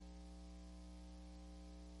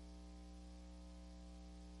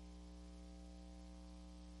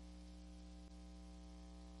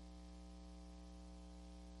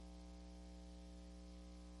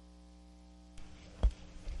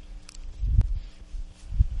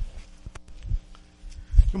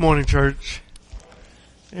Good morning, church.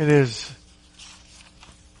 It is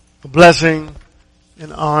a blessing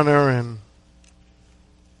and honor and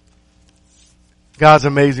God's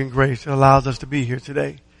amazing grace that allows us to be here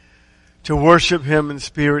today to worship Him in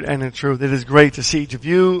spirit and in truth. It is great to see each of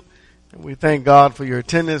you, and we thank God for your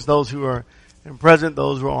attendance. Those who are in present,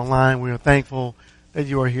 those who are online, we are thankful that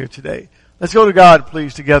you are here today. Let's go to God,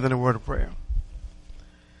 please, together in a word of prayer.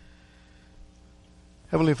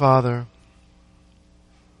 Heavenly Father,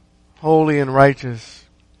 holy and righteous,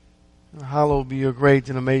 and hallowed be your great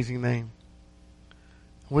and amazing name.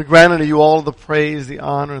 We grant unto you all of the praise, the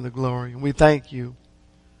honor, and the glory. And we thank you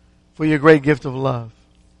for your great gift of love,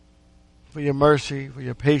 for your mercy, for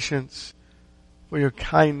your patience, for your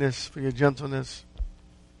kindness, for your gentleness,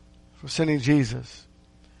 for sending Jesus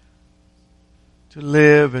to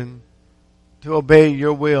live and to obey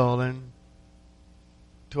your will and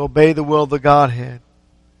to obey the will of the Godhead,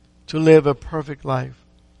 to live a perfect life,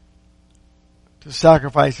 to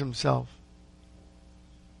sacrifice himself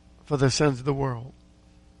for the sins of the world.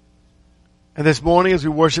 And this morning as we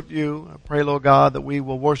worship you, I pray, Lord God, that we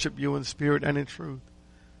will worship you in spirit and in truth,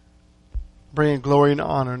 bringing glory and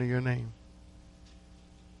honor to your name.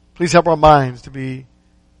 Please help our minds to be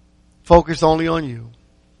focused only on you.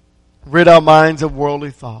 Rid our minds of worldly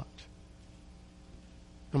thought.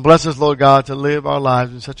 And bless us, Lord God, to live our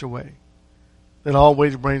lives in such a way that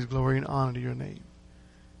always brings glory and honor to your name.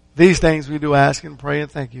 These things we do ask and pray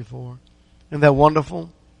and thank you for. In that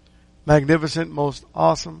wonderful, magnificent, most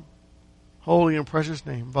awesome, holy and precious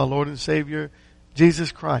name of our Lord and Savior,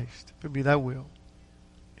 Jesus Christ, to be thy will.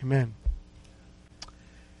 Amen.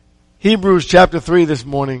 Hebrews chapter 3 this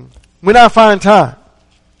morning. When I find time.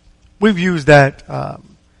 We've used that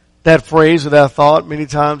phrase or that thought many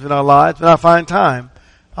times in our lives. When I find time,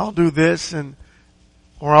 I'll do this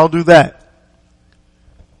or I'll do that.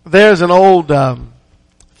 There's an old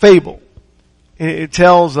fable. It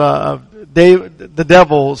tells of the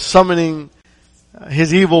devil summoning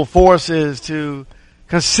his evil forces to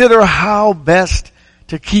consider how best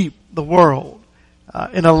to keep the world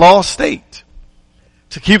in a lost state,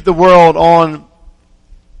 to keep the world on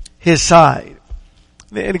his side.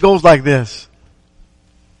 And it goes like this.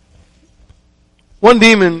 One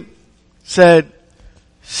demon said,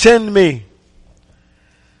 "Send me.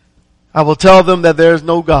 I will tell them that there is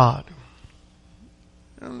no God."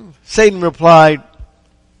 Satan replied,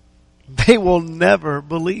 "They will never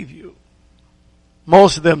believe you.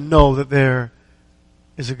 Most of them know that there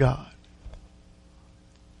is a God."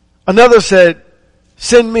 Another said,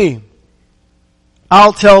 "Send me.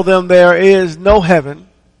 I'll tell them there is no heaven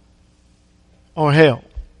or hell."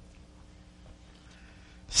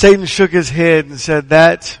 Satan shook his head and said,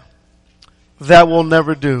 that will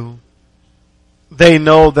never do. They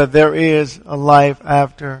know that there is a life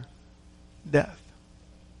after death.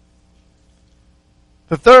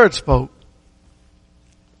 The third spoke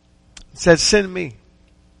and said, "Send me.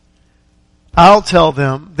 I'll tell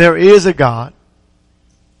them there is a God,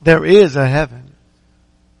 there is a heaven,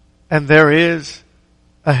 and there is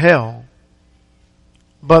a hell,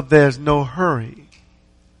 but there's no hurry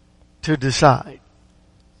to decide.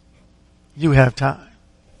 You have time."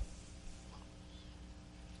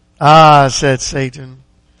 "Ah," said Satan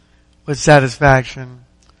with satisfaction,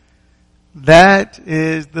 "that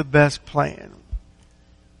is the best plan."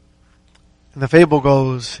 And the fable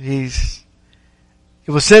goes, he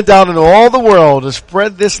was sent out into all the world to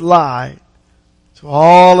spread this lie to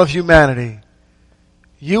all of humanity.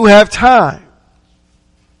 You have time.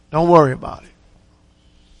 Don't worry about it.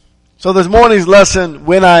 So this morning's lesson,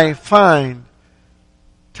 when I find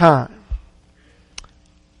time.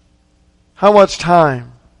 How much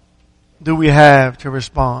time do we have to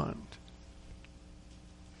respond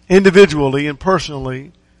individually and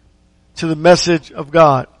personally to the message of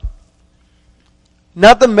God?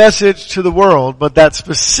 Not the message to the world, but that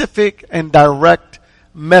specific and direct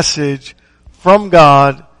message from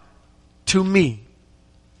God to me.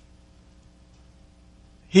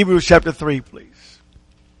 Hebrews chapter 3, please.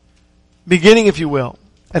 Beginning, if you will,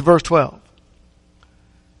 at verse 12.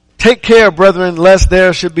 "Take care, brethren, lest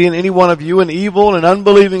there should be in any one of you an evil and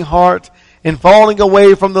unbelieving heart in falling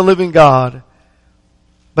away from the living God.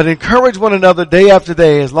 But encourage one another day after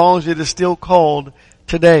day, as long as it is still called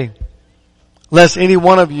today, lest any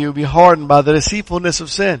one of you be hardened by the deceitfulness of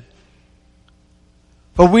sin.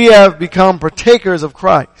 For we have become partakers of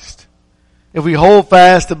Christ, if we hold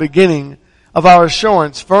fast the beginning of our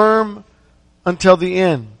assurance firm until the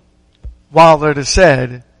end. While it is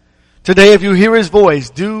said, today if you hear his voice,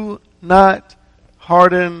 do not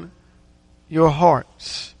harden your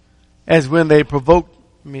hearts, as when they provoked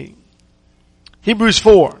me." Hebrews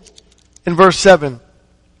 4 in verse 7.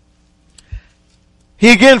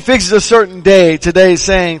 He again fixes a certain day, today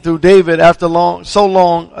saying through David after so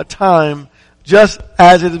long a time, just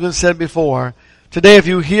as it has been said before, today if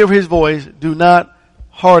you hear his voice, do not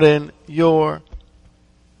harden your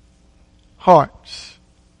hearts.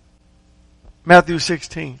 Matthew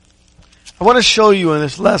 16. I want to show you in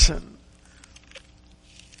this lesson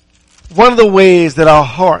one of the ways that our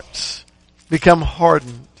hearts become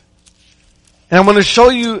hardened. And I'm going to show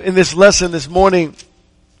you in this lesson this morning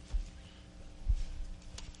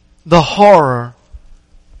the horror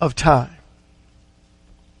of time.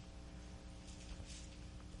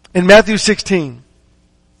 In Matthew 16,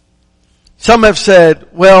 some have said,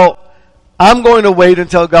 well, I'm going to wait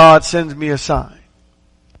until God sends me a sign.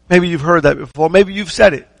 Maybe you've heard that before. Maybe you've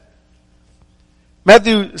said it.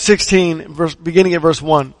 Matthew 16, beginning at verse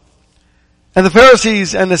 1. And the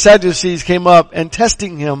Pharisees and the Sadducees came up and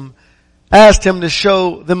testing him, asked him to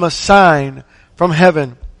show them a sign from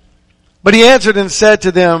heaven. But he answered and said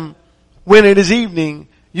to them, when it is evening,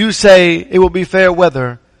 you say it will be fair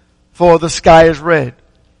weather, for the sky is red.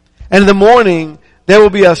 And in the morning, there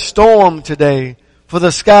will be a storm today, for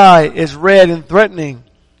the sky is red and threatening.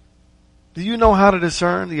 Do you know how to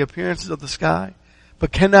discern the appearances of the sky,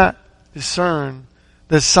 but cannot discern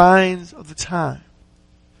the signs of the time?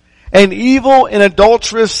 An evil and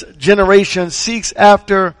adulterous generation seeks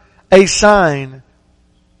after a sign,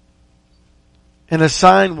 and a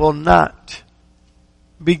sign will not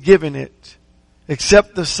be given it,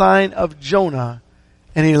 except the sign of Jonah.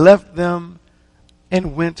 And he left them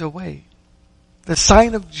and went away. The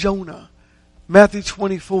sign of Jonah, Matthew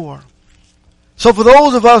 24. So for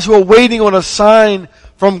those of us who are waiting on a sign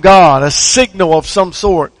from God, a signal of some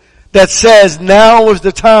sort that says now is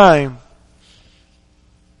the time,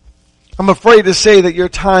 I'm afraid to say that your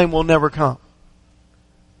time will never come.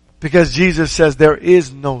 Because Jesus says there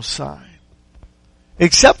is no sign.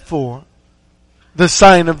 Except for the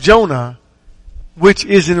sign of Jonah, which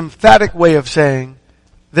is an emphatic way of saying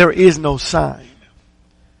there is no sign.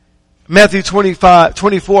 Matthew 24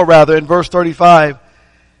 in verse 35,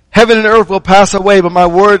 heaven and earth will pass away, but my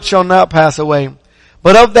word shall not pass away.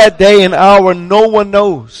 But of that day and hour no one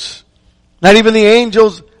knows, not even the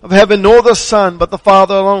angels of heaven, nor the Son, but the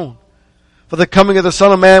Father alone. For the coming of the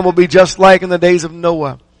Son of Man will be just like in the days of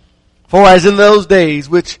Noah. For as in those days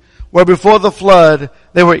which were before the flood,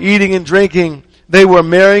 they were eating and drinking, they were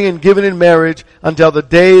marrying and giving in marriage until the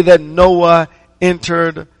day that Noah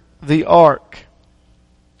entered the ark.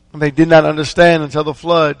 And they did not understand until the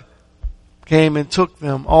flood came and took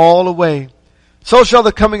them all away. So shall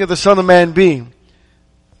the coming of the Son of Man be.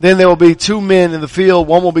 Then there will be two men in the field,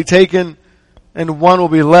 one will be taken and one will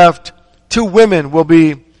be left. Two women will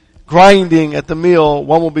be grinding at the mill,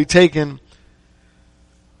 one will be taken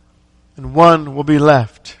and one will be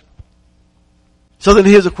left. So then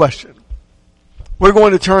here's a question. We're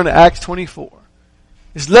going to turn to Acts 24.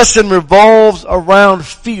 This lesson revolves around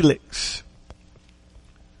Felix.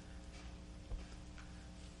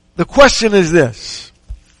 The question is this: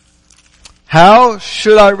 how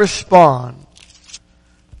should I respond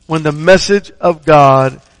when the message of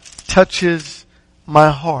God touches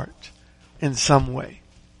my heart in some way?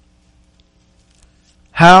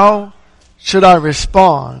 How should I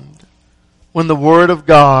respond when the Word of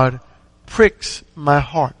God pricks my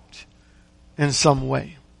heart in some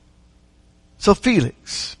way? So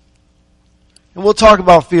Felix, and we'll talk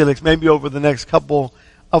about Felix maybe over the next couple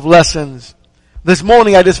of lessons. This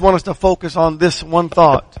morning I just want us to focus on this one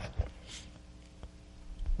thought.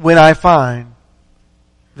 When I find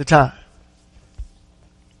the time.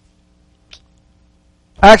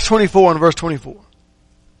 Acts 24 and verse 24.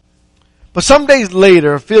 But some days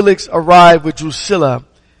later, Felix arrived with Drusilla,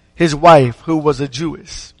 his wife, who was a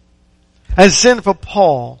Jewess, and sent for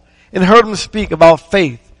Paul and heard him speak about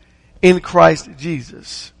faith in Christ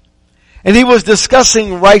Jesus. And he was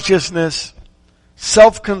discussing righteousness,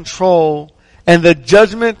 self-control, and the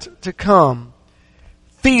judgment to come.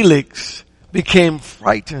 Felix became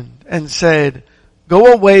frightened and said,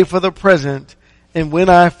 go away for the present, and when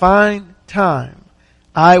I find time,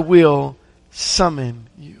 I will summon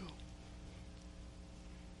you.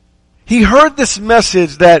 He heard this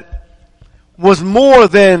message that was more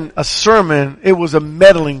than a sermon, it was a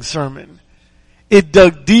meddling sermon. It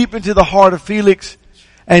dug deep into the heart of Felix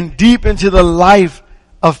and deep into the life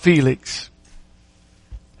of Felix.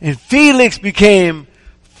 And Felix became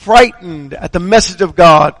frightened at the message of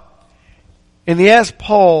God. And he asked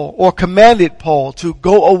Paul, or commanded Paul, to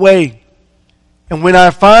go away. And when I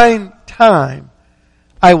find time,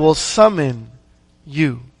 I will summon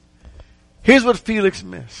you. Here's what Felix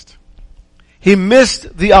missed. He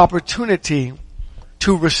missed the opportunity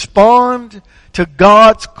to respond to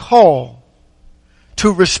God's call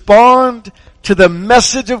to respond to the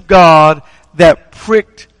message of God that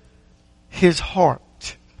pricked his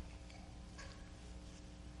heart.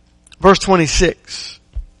 Verse 26.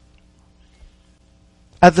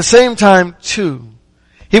 At the same time, too,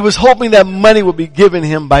 he was hoping that money would be given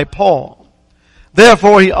him by Paul.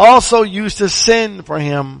 Therefore, he also used to send for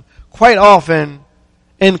him quite often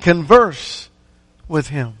and converse with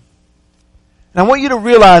him. And I want you to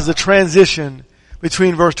realize the transition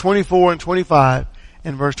between verse 24 and 25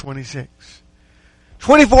 and verse 26.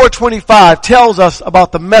 24-25 tells us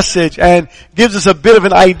about the message and gives us a bit of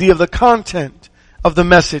an idea of the content of the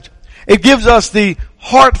message. It gives us the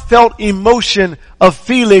heartfelt emotion of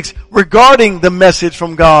Felix regarding the message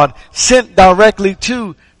from God sent directly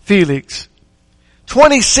to Felix.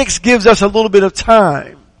 26 gives us a little bit of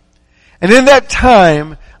time. And in that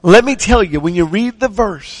time, let me tell you, when you read the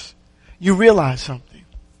verse, you realize something.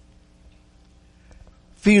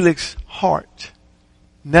 Felix's heart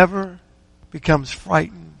never becomes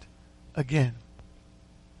frightened again.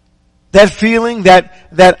 That feeling,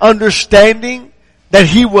 that understanding that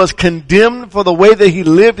he was condemned for the way that he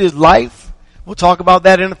lived his life, we'll talk about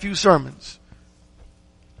that in a few sermons.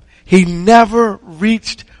 He never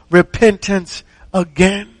reached repentance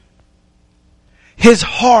again. His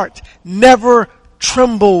heart never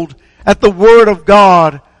trembled at the word of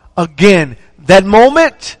God again. That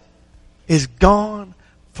moment is gone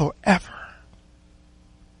forever.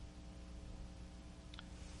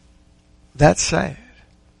 That's sad.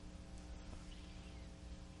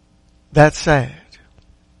 That's sad.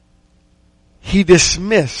 He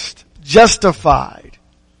dismissed, justified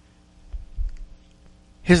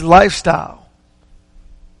his lifestyle,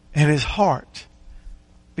 and his heart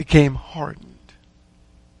became hardened.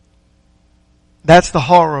 That's the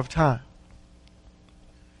horror of time.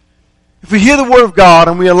 If we hear the word of God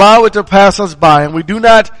and we allow it to pass us by and we do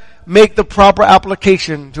not make the proper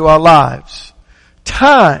application to our lives,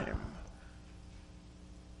 time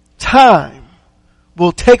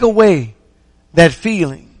will take away that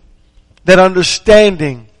feeling, that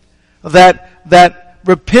understanding, that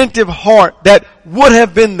repentive heart that would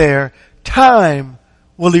have been there. Time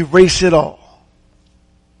will erase it all.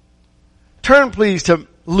 Turn please to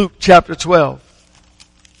Luke chapter 12.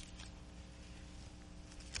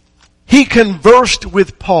 He conversed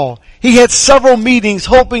with Paul. He had several meetings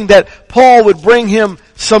hoping that Paul would bring him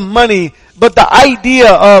some money, but the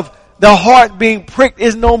idea of the heart being pricked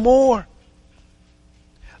is no more.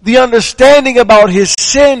 The understanding about his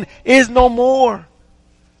sin is no more.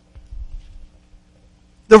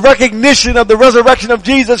 The recognition of the resurrection of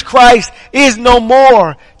Jesus Christ is no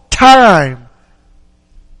more. Time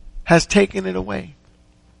has taken it away.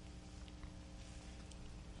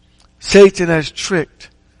 Satan has tricked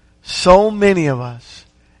so many of us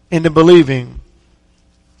into believing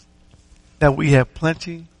that we have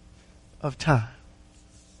plenty of time.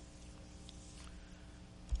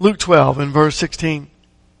 Luke 12 and verse 16.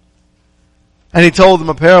 And he told them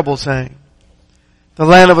a parable saying, the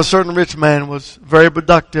land of a certain rich man was very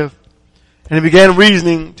productive, and he began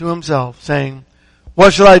reasoning to himself, saying,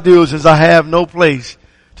 what shall I do since I have no place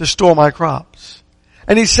to store my crops?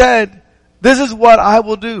 And he said, this is what I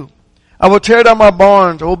will do. I will tear down my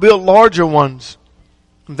barns, I will build larger ones.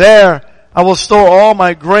 There I will store all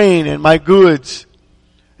my grain and my goods.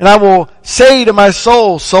 And I will say to my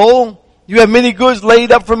soul, soul, you have many goods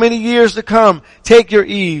laid up for many years to come. Take your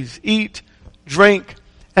ease, eat, drink,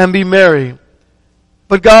 and be merry.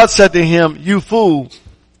 But God said to him, you fool,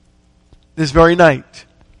 this very night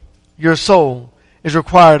your soul is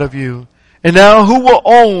required of you. And now who will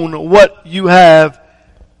own what you have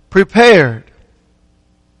prepared?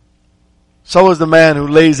 So is the man who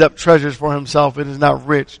lays up treasures for himself and is not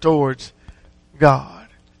rich towards God.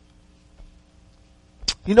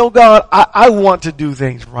 You know, God, I want to do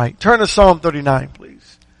things right. Turn to Psalm 39,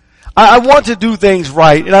 please. I want to do things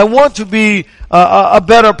right, and I want to be a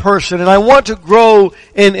better person, and I want to grow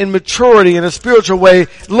in maturity in a spiritual way.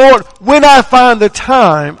 Lord, when I find the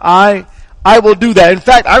time, I will do that. In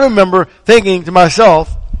fact, I remember thinking to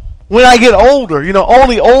myself, when I get older,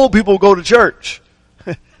 only old people go to church.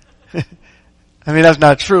 I mean, that's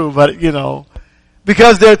not true, but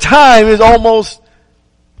because their time is almost,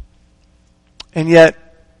 and yet,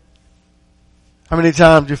 how many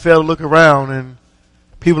times you fail to look around and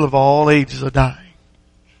people of all ages are dying?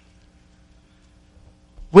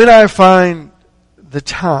 When I find the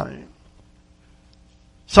time,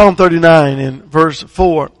 Psalm 39 in verse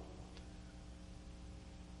 4,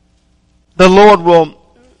 the Lord will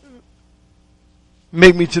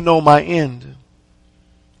make me to know my end.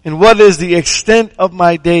 And what is the extent of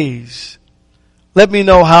my days? Let me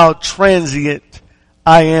know how transient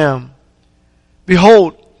I am.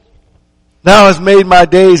 Behold, thou hast made my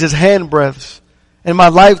days as handbreadths, and my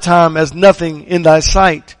lifetime as nothing in thy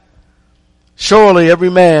sight. Surely every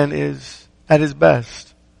man is at his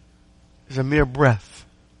best is a mere breath.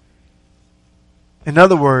 In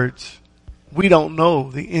other words, we don't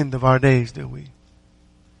know the end of our days, do we?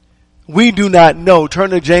 We do not know. Turn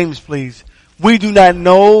to James, please. We do not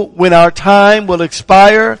know when our time will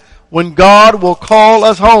expire, when God will call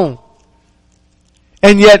us home.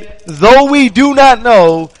 And yet, though we do not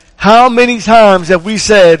know, how many times have we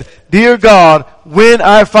said, dear God, when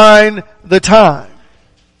I find the time?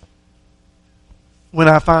 When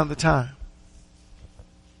I find the time.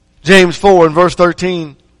 James 4 and verse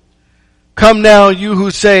 13. Come now, you who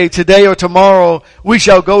say, today or tomorrow we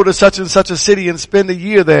shall go to such and such a city and spend a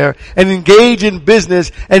year there and engage in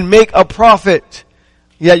business and make a profit.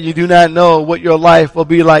 Yet you do not know what your life will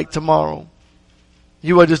be like tomorrow.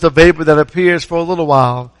 You are just a vapor that appears for a little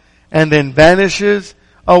while and then vanishes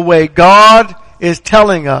away. God is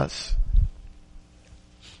telling us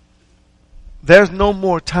there's no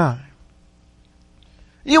more time.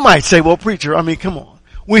 You might say, well, preacher, come on.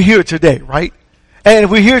 We're here today, right? And if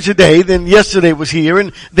we're here today, then yesterday was here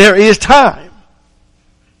and there is time.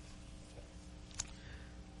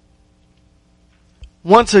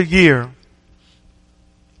 Once a year,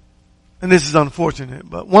 and this is unfortunate,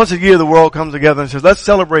 but once a year the world comes together and says, let's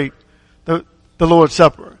celebrate the Lord's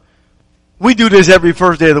Supper. We do this every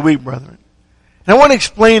first day of the week, brethren. And I want to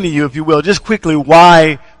explain to you, if you will, just quickly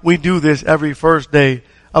why we do this every first day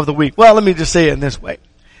of the week. Well, let me just say it in this way.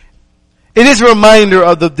 It is a reminder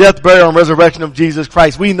of the death, burial, and resurrection of Jesus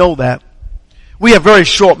Christ. We know that. We have very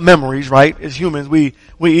short memories, right? As humans, we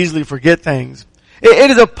easily forget things.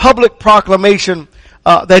 It is a public proclamation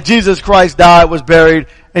that Jesus Christ died, was buried,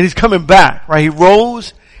 and He's coming back, right? He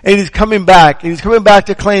rose, and He's coming back, and He's coming back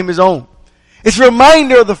to claim His own. It's a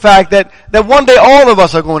reminder of the fact that one day all of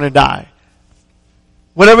us are going to die.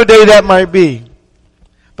 Whatever day that might be.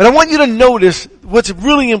 But I want you to notice what's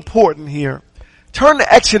really important here. Turn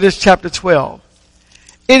to Exodus chapter 12.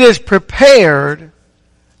 It is prepared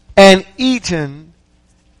and eaten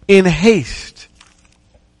in haste.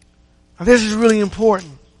 Now, this is really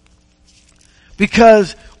important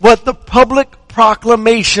because what the public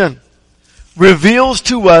proclamation reveals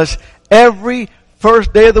to us every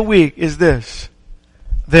first day of the week is this: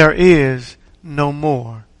 there is no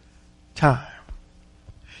more time.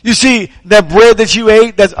 You see, that bread that you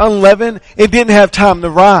ate that's unleavened, it didn't have time to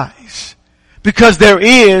rise because there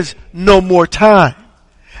is no more time.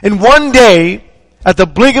 And one day, at the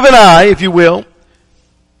blink of an eye, if you will,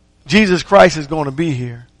 Jesus Christ is going to be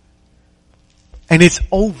here. And it's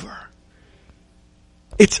over.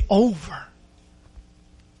 It's over.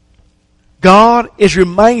 God is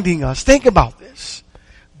reminding us, think about this.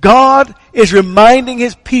 God is reminding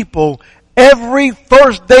His people every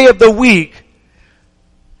first day of the week,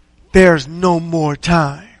 there's no more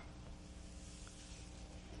time.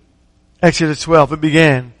 Exodus 12, it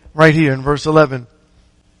began right here in verse 11.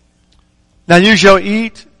 Now you shall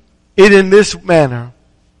eat it in this manner,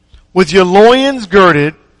 with your loins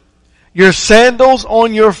girded, your sandals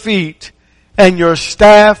on your feet, and your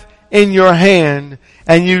staff in your hand,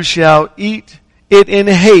 and you shall eat it in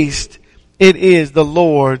haste. It is the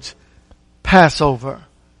Lord's Passover.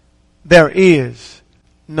 There is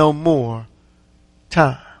no more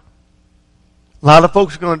time. A lot of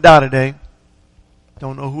folks are going to die today.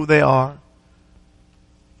 Don't know who they are.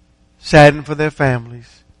 Saddened for their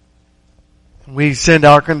families. We send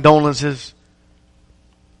our condolences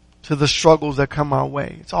to the struggles that come our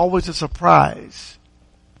way. It's always a surprise.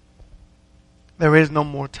 There is no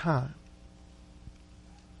more time.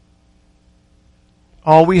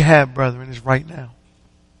 All we have, brethren, is right now.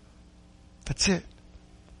 That's it.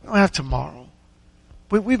 We don't have tomorrow.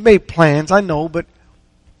 We've made plans, I know, but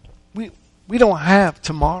we don't have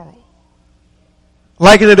tomorrow.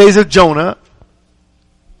 Like in the days of Jonah,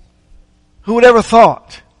 who would ever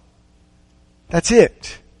thought? That's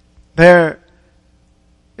it. There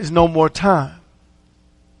is no more time.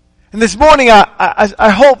 And this morning I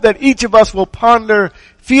hope that each of us will ponder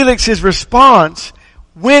Felix's response.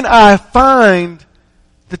 When I find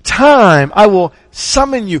the time, I will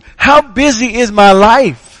summon you. How busy is my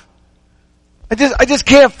life? I just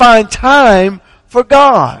can't find time for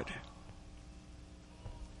God.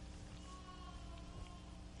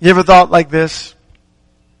 You ever thought like this?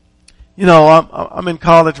 You know, I'm in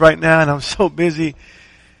college right now and I'm so busy.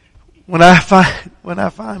 When I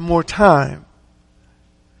find more time,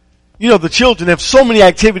 you know, the children have so many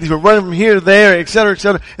activities. We're running from here to there, et cetera, et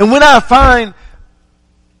cetera. And when I find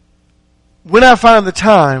the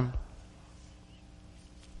time,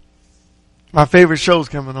 my favorite show's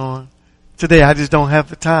coming on. today. I just don't have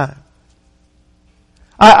the time.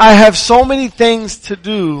 I have so many things to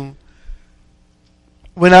do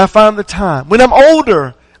when I find the time. When I'm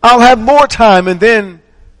older, I'll have more time and then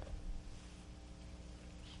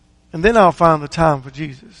I'll find the time for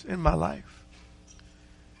Jesus in my life.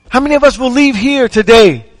 How many of us will leave here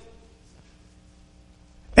today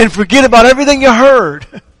and forget about everything you heard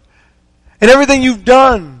and everything you've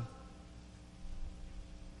done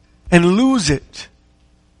and lose it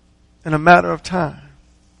in a matter of time?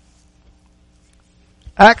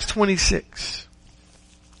 Acts 26.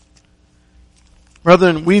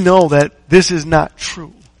 Brethren, we know that this is not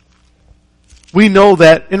true. We know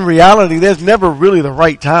that in reality, there's never really the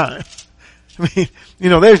right time. I mean,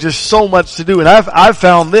 there's just so much to do. And I've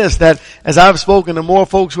found this, that as I've spoken to more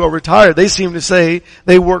folks who are retired, they seem to say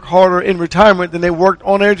they work harder in retirement than they worked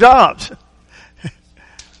on their jobs.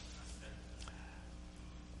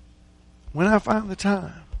 When I find the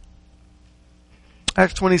time.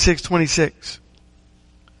 Acts 26:26.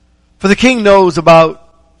 For the king knows about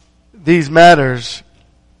these matters,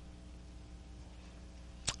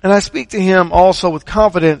 and I speak to him also with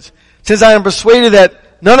confidence, since I am persuaded that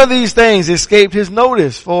none of these things escaped his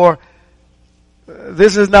notice, for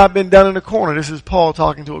this has not been done in a corner. This is Paul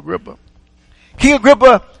talking to Agrippa. King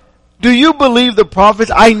Agrippa, do you believe the prophets?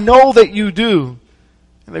 I know that you do.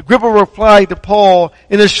 And Agrippa replied to Paul,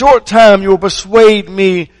 in a short time you will persuade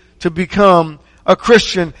me to become a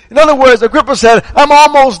Christian. In other words, Agrippa said, I'm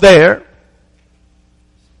almost there.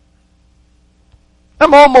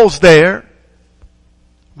 I'm almost there.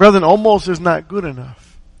 Brethren, almost is not good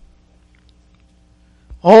enough.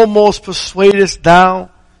 Almost persuadest thou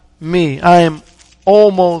me. I am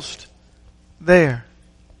almost there.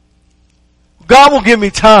 God will give me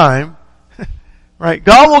time, right?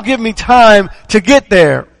 God will give me time to get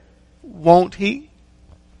there, won't He?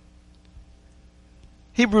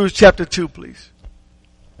 Hebrews chapter 2, please.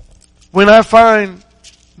 When I find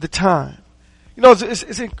the time,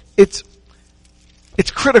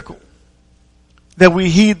 it's critical that we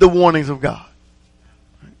heed the warnings of God.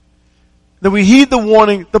 That we heed the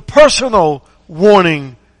warning, the personal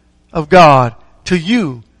warning of God to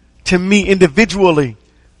you, to me individually.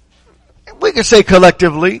 We can say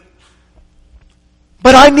collectively.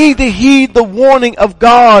 But I need to heed the warning of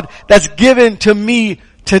God that's given to me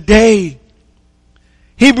today.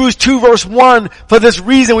 Hebrews 2 verse 1, for this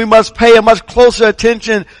reason we must pay a much closer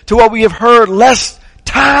attention to what we have heard, lest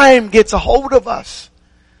time gets a hold of us,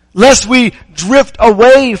 lest we drift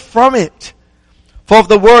away from it. For if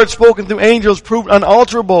the word spoken through angels proved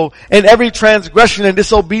unalterable, and every transgression and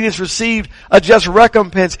disobedience received a just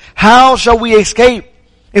recompense, how shall we escape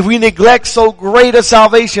if we neglect so great a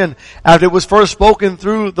salvation? After it was first spoken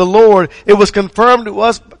through the Lord, it was confirmed to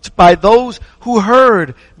us by those who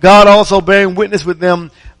heard, God also bearing witness with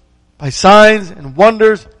them by signs and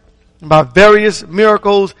wonders, and by various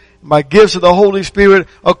miracles, and by gifts of the Holy Spirit,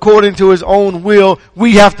 according to His own will.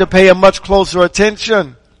 We have to pay a much closer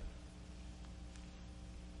attention.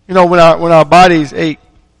 When our bodies ache,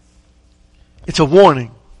 it's a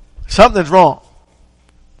warning. Something's wrong.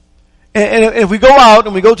 And if we go out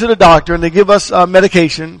and we go to the doctor and they give us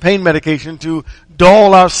medication, pain medication to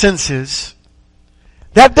dull our senses,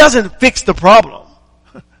 that doesn't fix the problem.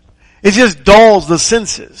 It just dulls the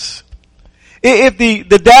senses. If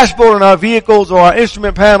the dashboard in our vehicles or our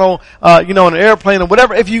instrument panel, in an airplane or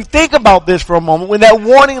whatever, if you think about this for a moment, when that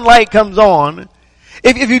warning light comes on,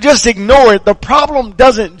 if you just ignore it, the problem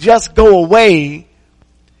doesn't just go away.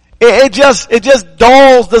 It just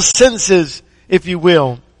dulls the senses, if you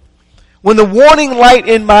will. When the warning light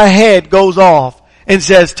in my head goes off and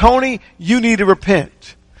says, Tony, you need to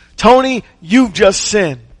repent. Tony, you've just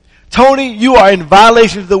sinned. Tony, you are in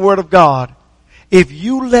violation of the Word of God. If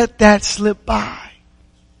you let that slip by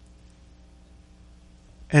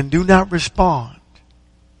and do not respond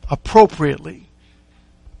appropriately,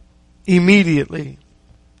 immediately,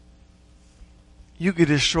 you could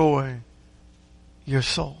destroy your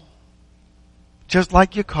soul. Just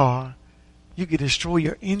like your car, you could destroy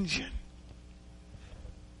your engine.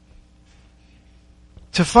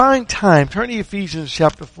 To find time, turn to Ephesians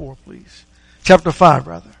chapter 4, please. Chapter 5,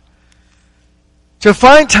 rather. To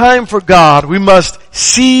find time for God, we must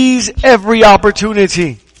seize every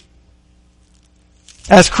opportunity.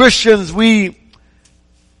 As Christians, we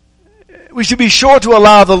should be sure to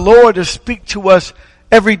allow the Lord to speak to us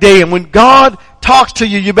every day. And when God talks to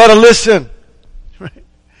you, you better listen. Right?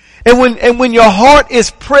 And when your heart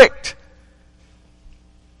is pricked,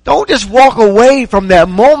 don't just walk away from that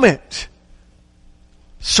moment.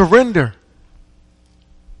 Surrender.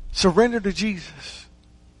 Surrender to Jesus.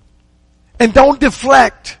 And don't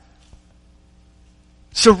deflect.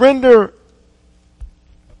 Surrender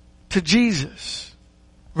to Jesus.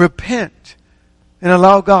 Repent and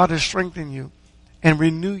allow God to strengthen you and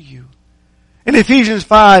renew you. In Ephesians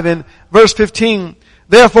 5 and verse 15,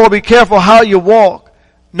 therefore be careful how you walk,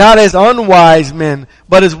 not as unwise men,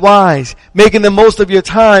 but as wise, making the most of your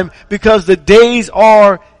time, because the days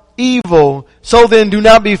are evil. So then do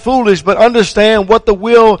not be foolish, but understand what the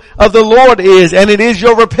will of the Lord is, and it is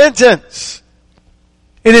your repentance.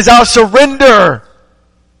 It is our surrender.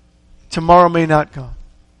 Tomorrow may not come.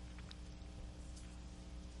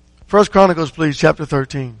 1 Chronicles, please, chapter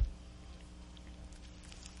 13.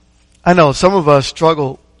 I know some of us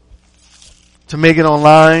struggle to make it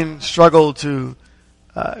online, struggle to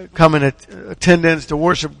come in attendance to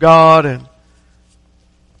worship God, and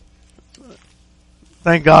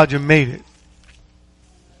thank God you made it.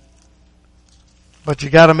 But you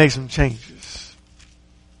got to make some changes,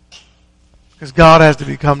 because God has to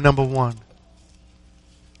become number one.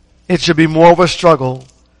 It should be more of a struggle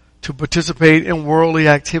to participate in worldly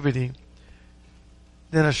activity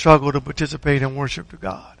than a struggle to participate in worship to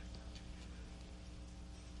God.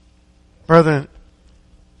 Brethren,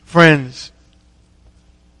 friends,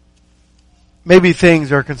 maybe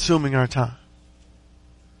things are consuming our time.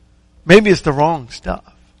 Maybe it's the wrong stuff.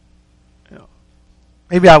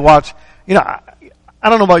 Maybe I watch, I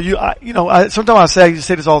don't know about you. Sometimes I used to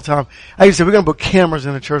say this all the time. I used to say, we're going to put cameras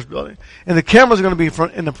in the church building, and the cameras are going to be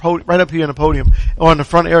right up here in the podium or in the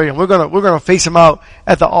front area. And we're going to face them out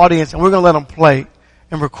at the audience, and we're going to let them play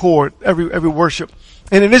and record every worship.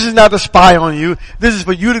 And this is not to spy on you. This is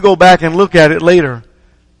for you to go back and look at it later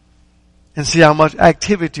and see how much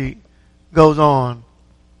activity goes on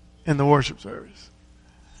in the worship service.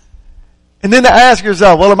 And then to ask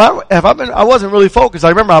yourself, well, I wasn't really focused. I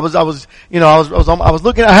remember I was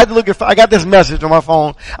looking, I got this message on my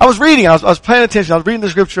phone. I was reading, I was paying attention, I was reading the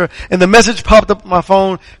scripture, and the message popped up on my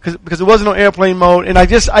phone because it wasn't on airplane mode. And I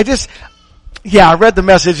read the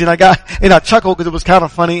message and I chuckled because it was kind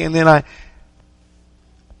of funny. And then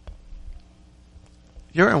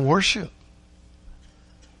you're in worship.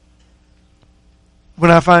 When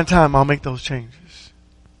I find time, I'll make those changes.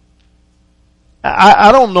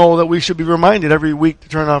 I don't know that we should be reminded every week to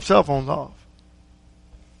turn our cell phones off.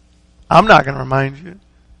 I'm not going to remind you.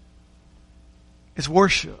 It's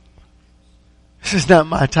worship. This is not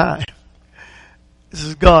my time. This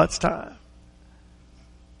is God's time.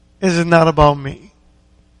 This is not about me.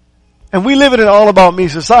 And we live in an all about me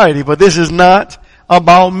society, but this is not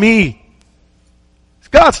about me. It's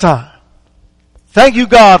God's time. Thank you,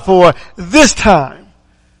 God, for this time.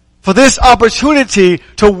 For this opportunity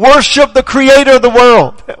to worship the creator of the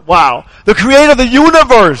world. Wow. The creator of the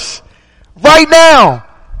universe. Right now.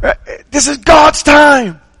 This is God's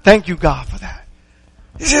time. Thank you, God, for that.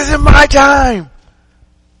 This isn't my time.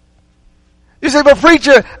 You say, but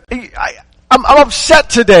preacher, I'm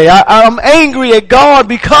upset today. I'm angry at God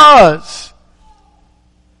because.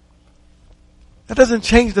 That doesn't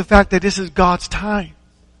change the fact that this is God's time.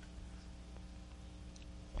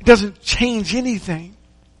 It doesn't change anything.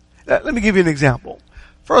 Let me give you an example.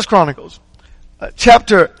 1 Chronicles,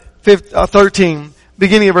 chapter 13,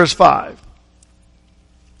 beginning of verse 5.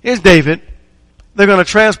 Here's David. They're going to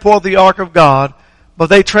transport the ark of God, but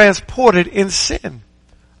they transport it in sin.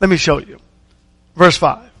 Let me show you. Verse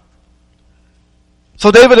 5.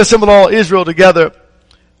 So David assembled all Israel together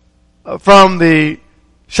from the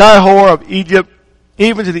Shihor of Egypt,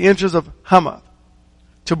 even to the entrance of Hamath,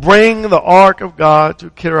 to bring the ark of God to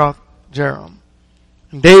Kiriath Jearim.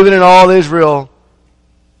 And David and all Israel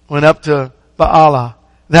went up to Baalah,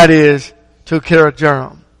 that is, to Kiriath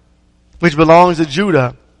Jearim, which belongs to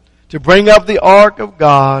Judah, to bring up the ark of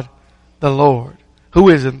God, the Lord, who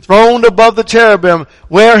is enthroned above the cherubim,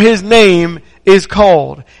 where his name is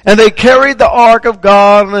called. And they carried the ark of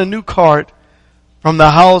God on a new cart from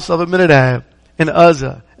the house of Abinadab and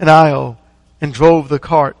Uzzah and Io, and drove the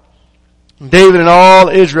cart. And David and all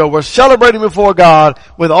Israel were celebrating before God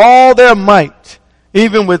with all their might,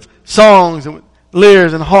 even with songs and with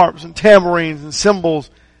lyres and harps and tambourines and cymbals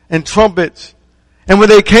and trumpets. And when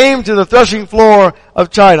they came to the threshing floor of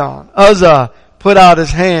Chidon, Uzzah put out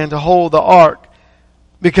his hand to hold the ark,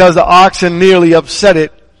 because the oxen nearly upset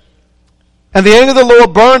it. And the anger of the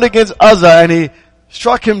Lord burned against Uzzah, and he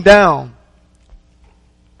struck him down,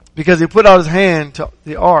 because he put out his hand to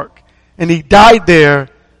the ark, and he died there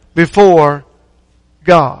before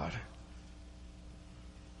God.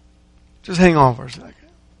 Just hang on for a second.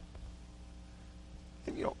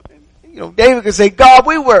 David could say, God,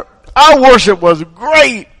 our worship was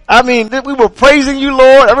great. I mean, we were praising you,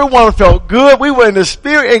 Lord. Everyone felt good. We were in the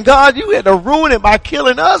spirit, and God, you had to ruin it by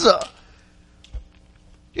killing Uzzah.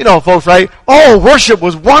 You know, folks, right? Oh, worship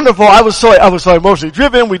was wonderful. I was so emotionally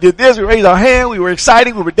driven. We did this. We raised our hand. We were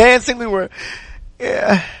excited. We were dancing.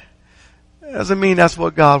 Yeah. That doesn't mean that's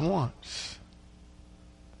what God wants.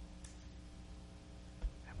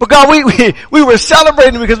 But God, we were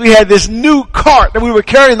celebrating because we had this new cart that we were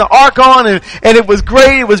carrying the ark on, and it was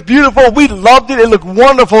great. It was beautiful. We loved it. It looked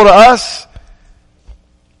wonderful to us.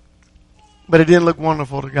 But it didn't look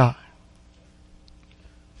wonderful to God.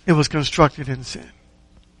 It was constructed in sin.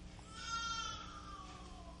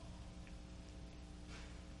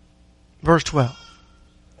 Verse 12.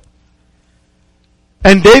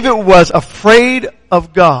 And David was afraid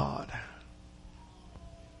of God.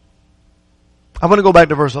 I want to go back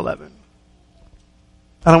to verse 11.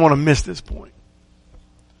 I don't want to miss this point.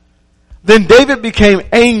 Then David became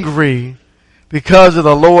angry because of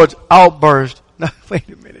the Lord's outburst. Now, wait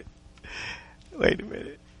a minute.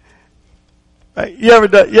 Right? You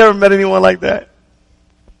ever met anyone like that?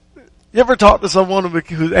 You ever talked to someone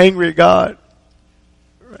who's angry at God?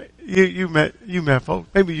 Right? You met folks.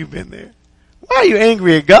 Maybe you've been there. Why are you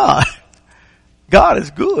angry at God? God is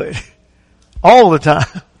good. All the time.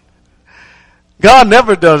 God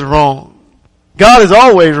never does wrong. God is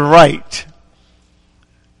always right.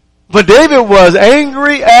 But David was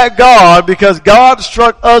angry at God because God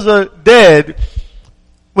struck Uzzah dead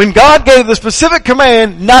when God gave the specific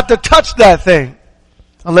command not to touch that thing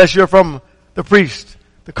unless you're from the priest,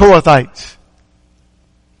 the Kohathites.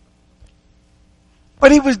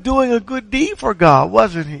 But he was doing a good deed for God,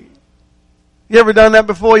 wasn't he? You ever done that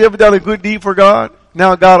before? You ever done a good deed for God?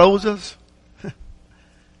 Now God owes us?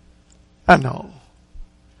 I know.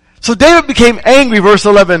 So David became angry, verse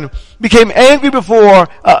 11, became angry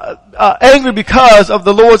angry because of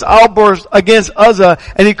the Lord's outburst against Uzzah,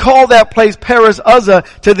 and he called that place Perez Uzzah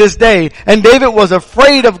to this day. And David was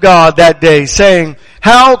afraid of God that day, saying,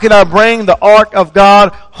 how can I bring the ark of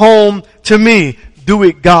God home to me? Do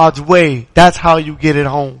it God's way. That's how you get it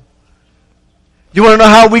home. You want to know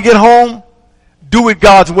how we get home? Do it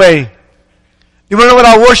God's way. You want to know what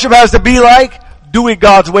our worship has to be like? Do it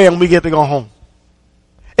God's way and we get to go home.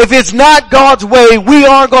 If it's not God's way, we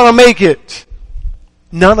aren't going to make it.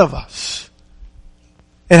 None of us.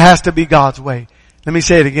 It has to be God's way. Let me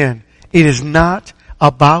say it again. It is not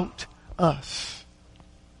about us.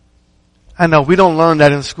 I know we don't learn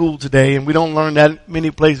that in school today, and we don't learn that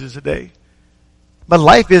many places today. But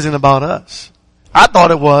life isn't about us. I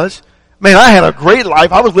thought it was. Man, I had a great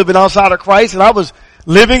life. I was living outside of Christ, and I was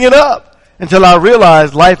living it up until I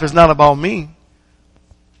realized life is not about me.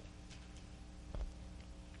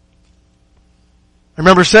 I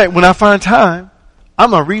remember saying, when I find time,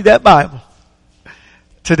 I'm going to read that Bible.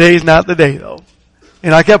 Today's not the day, though.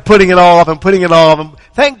 And I kept putting it off and putting it off. And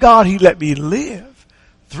thank God he let me live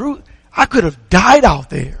through. I could have died out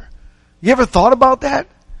there. You ever thought about that?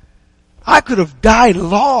 I could have died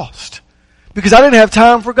lost because I didn't have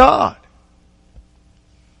time for God.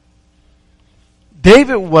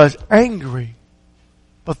 David was angry,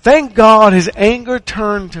 but thank God his anger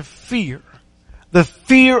turned to fear. The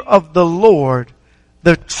fear of the Lord,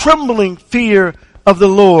 the trembling fear of the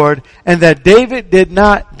Lord, and that David did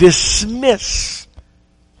not dismiss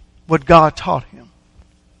what God taught him.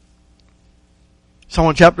 So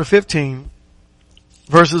in chapter 15,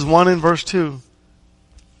 verses 1 and verse 2,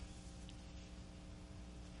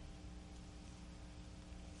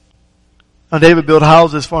 now David built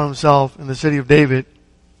houses for himself in the city of David.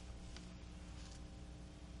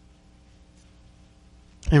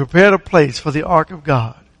 He prepared a place for the ark of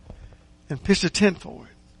God and pitched a tent for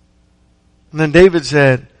it. And then David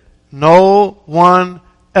said, no one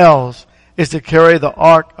else is to carry the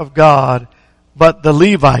ark of God but the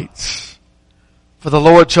Levites. For the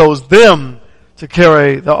Lord chose them to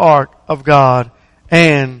carry the ark of God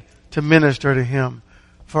and to minister to him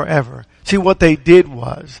forever. See, what they did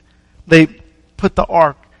was they put the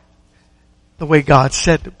ark the way God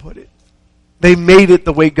said to put it. They made it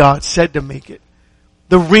the way God said to make it.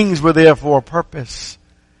 The rings were there for a purpose.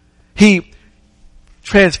 He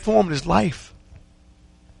transformed his life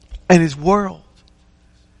and his world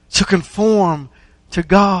to conform to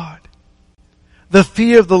God. The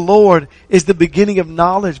fear of the Lord is the beginning of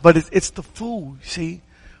knowledge, but it's the fool, see.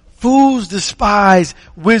 Fools despise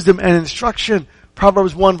wisdom and instruction.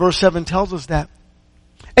 Proverbs 1 verse 7 tells us that.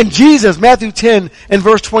 And Jesus, Matthew 10 and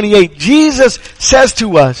verse 28, Jesus says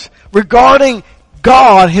to us regarding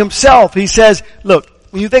God himself, he says, look,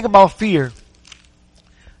 when you think about fear,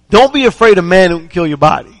 don't be afraid of man who can kill your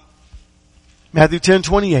body. Matthew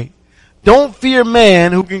 10:28. Don't fear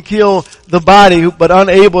man who can kill the body but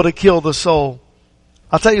unable to kill the soul.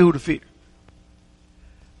 I'll tell you who to fear.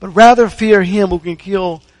 But rather fear him who can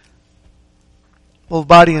kill both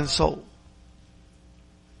body and soul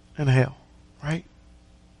in hell, right?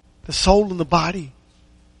 The soul and the body.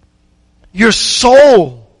 Your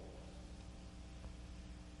soul.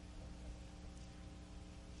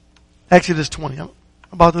 Exodus 20. I'm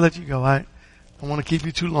about to let you go. I don't want to keep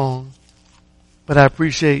you too long, but I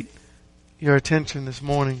appreciate your attention this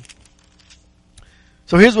morning.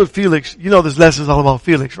 So here's what Felix, you know this lesson is all about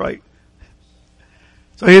Felix, right?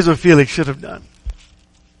 So here's what Felix should have done.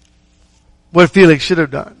 What Felix should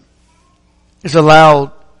have done is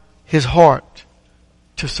allowed his heart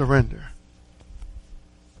to surrender.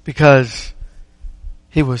 Because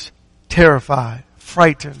he was terrified,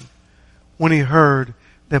 frightened when he heard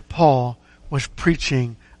that Paul was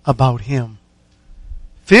preaching about him.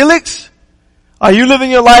 Felix, are you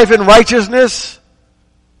living your life in righteousness,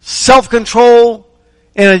 self-control,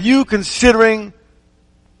 and are you considering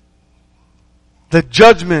the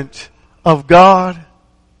judgment of God?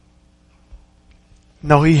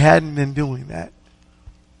 No, he hadn't been doing that.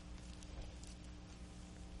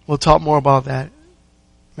 We'll talk more about that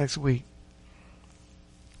next week.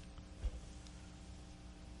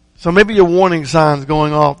 So maybe your warning sign's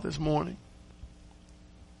going off this morning.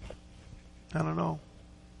 I don't know.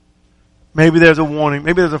 Maybe there's a warning.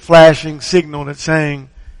 Maybe there's a flashing signal that's saying,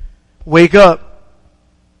 wake up.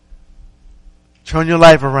 Turn your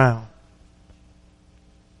life around.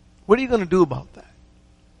 What are you going to do about that?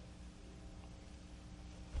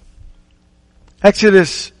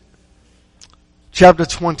 Exodus chapter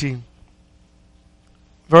 20,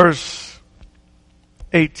 verse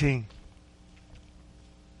 18.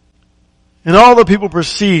 And all the people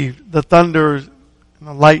perceived the thunders and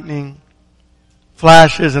the lightning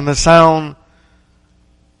flashes and the sound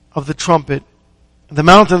of the trumpet, the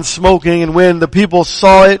mountain smoking, and when the people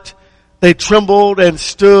saw it, they trembled and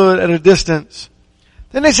stood at a distance.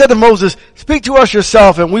 Then they said to Moses, speak to us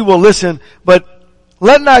yourself and we will listen, but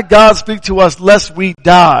let not God speak to us lest we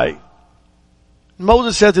die. And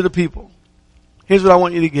Moses said to the people, here's what I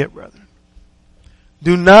want you to get, brethren.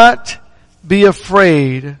 Do not be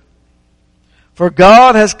afraid, for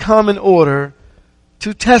God has come in order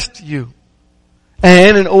to test you,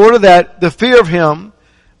 and in order that the fear of him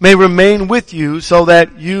may remain with you so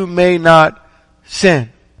that you may not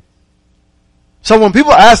sin. So when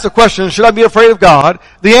people ask the question, should I be afraid of God?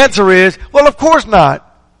 The answer is, well, of course not.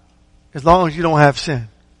 As long as you don't have sin.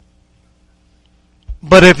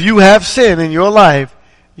 But if you have sin in your life,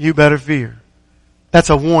 you better fear. That's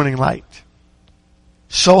a warning light.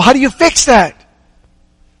 So how do you fix that?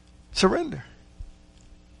 Surrender.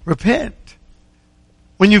 Repent.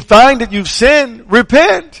 When you find that you've sinned,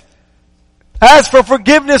 repent. Ask for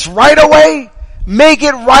forgiveness right away. Make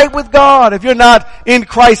it right with God. If you're not in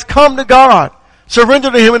Christ, come to God.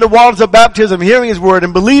 Surrender to him in the waters of baptism, hearing his word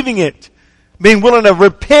and believing it. Being willing to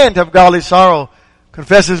repent of godly sorrow.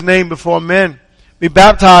 Confess his name before men. Be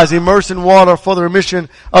baptized, immersed in water for the remission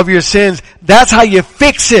of your sins. That's how you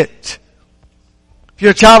fix it. If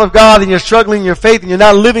you're a child of God and you're struggling in your faith and you're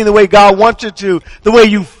not living the way God wants you to, the way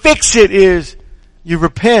you fix it is you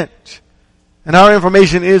repent. And our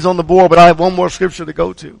information is on the board, but I have one more scripture to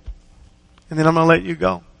go to. And then I'm going to let you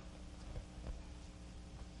go.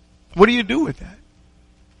 What do you do with that?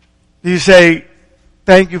 Do you say,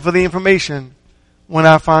 thank you for the information when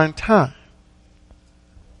I find time?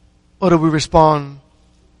 Or do we respond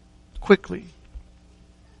quickly?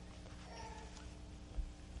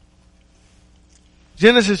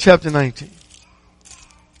 Genesis chapter 19.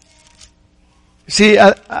 See,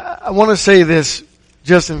 I want to say this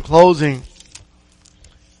just in closing.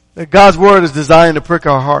 That God's word is designed to prick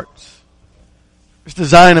our hearts. It's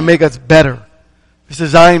designed to make us better. It's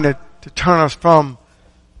designed to turn us from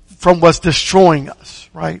what's destroying us,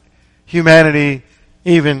 right? Humanity,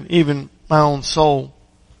 even my own soul.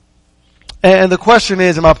 And the question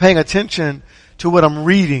is, am I paying attention to what I'm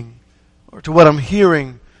reading or to what I'm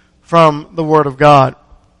hearing from the Word of God?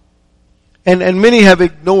 And many have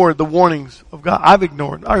ignored the warnings of God.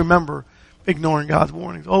 I remember ignoring God's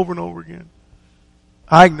warnings over and over again.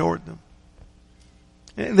 I ignored them.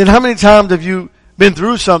 And then how many times have you been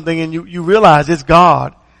through something and you realize it's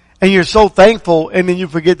God and you're so thankful and then you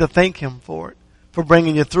forget to thank him for it, for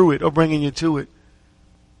bringing you through it or bringing you to it.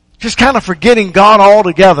 Just kind of forgetting God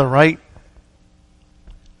altogether, right?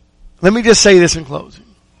 Let me just say this in closing.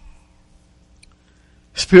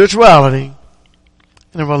 Spirituality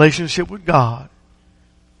and a relationship with God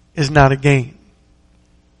is not a game.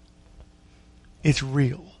 It's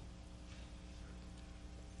real.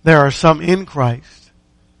 There are some in Christ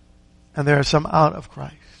and there are some out of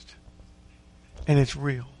Christ. And it's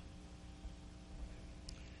real.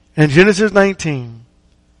 In Genesis 19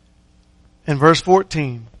 and verse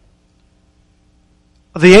 14,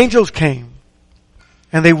 the angels came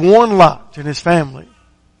and they warned Lot and his family.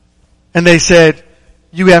 And they said,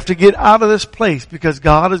 you have to get out of this place because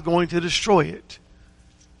God is going to destroy it.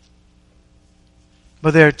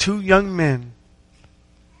 But there are two young men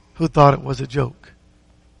who thought it was a joke,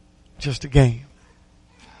 just a game.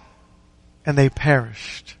 And they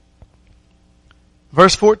perished.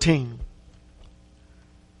 Verse 14.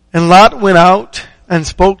 And Lot went out and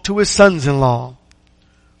spoke to his sons-in-law,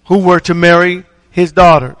 who were to marry his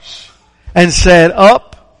daughters, and said,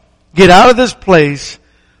 up, get out of this place,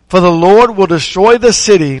 for the Lord will destroy the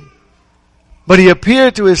city. But he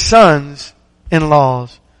appeared to his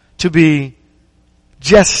sons-in-laws to be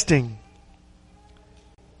jesting.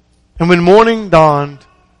 And when morning dawned,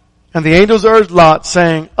 and the angels urged Lot,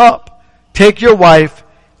 saying, up, take your wife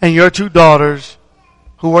and your two daughters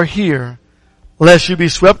who are here, lest you be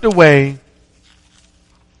swept away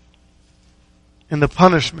in the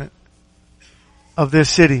punishment of this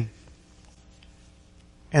city.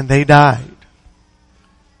 And they died.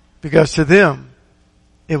 Because to them,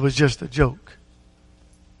 it was just a joke.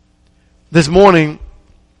 This morning,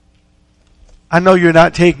 I know you're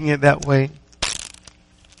not taking it that way.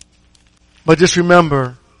 But just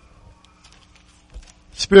remember,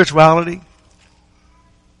 spirituality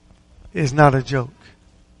is not a joke.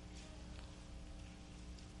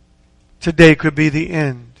 Today could be the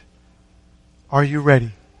end. Are you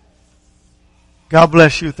ready? God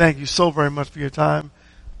bless you. Thank you so very much for your time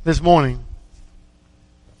this morning.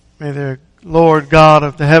 May the Lord God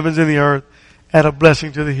of the heavens and the earth add a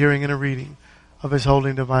blessing to the hearing and a reading of His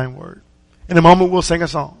holy and divine word. In a moment we'll sing a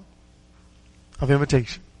song of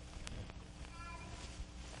invitation.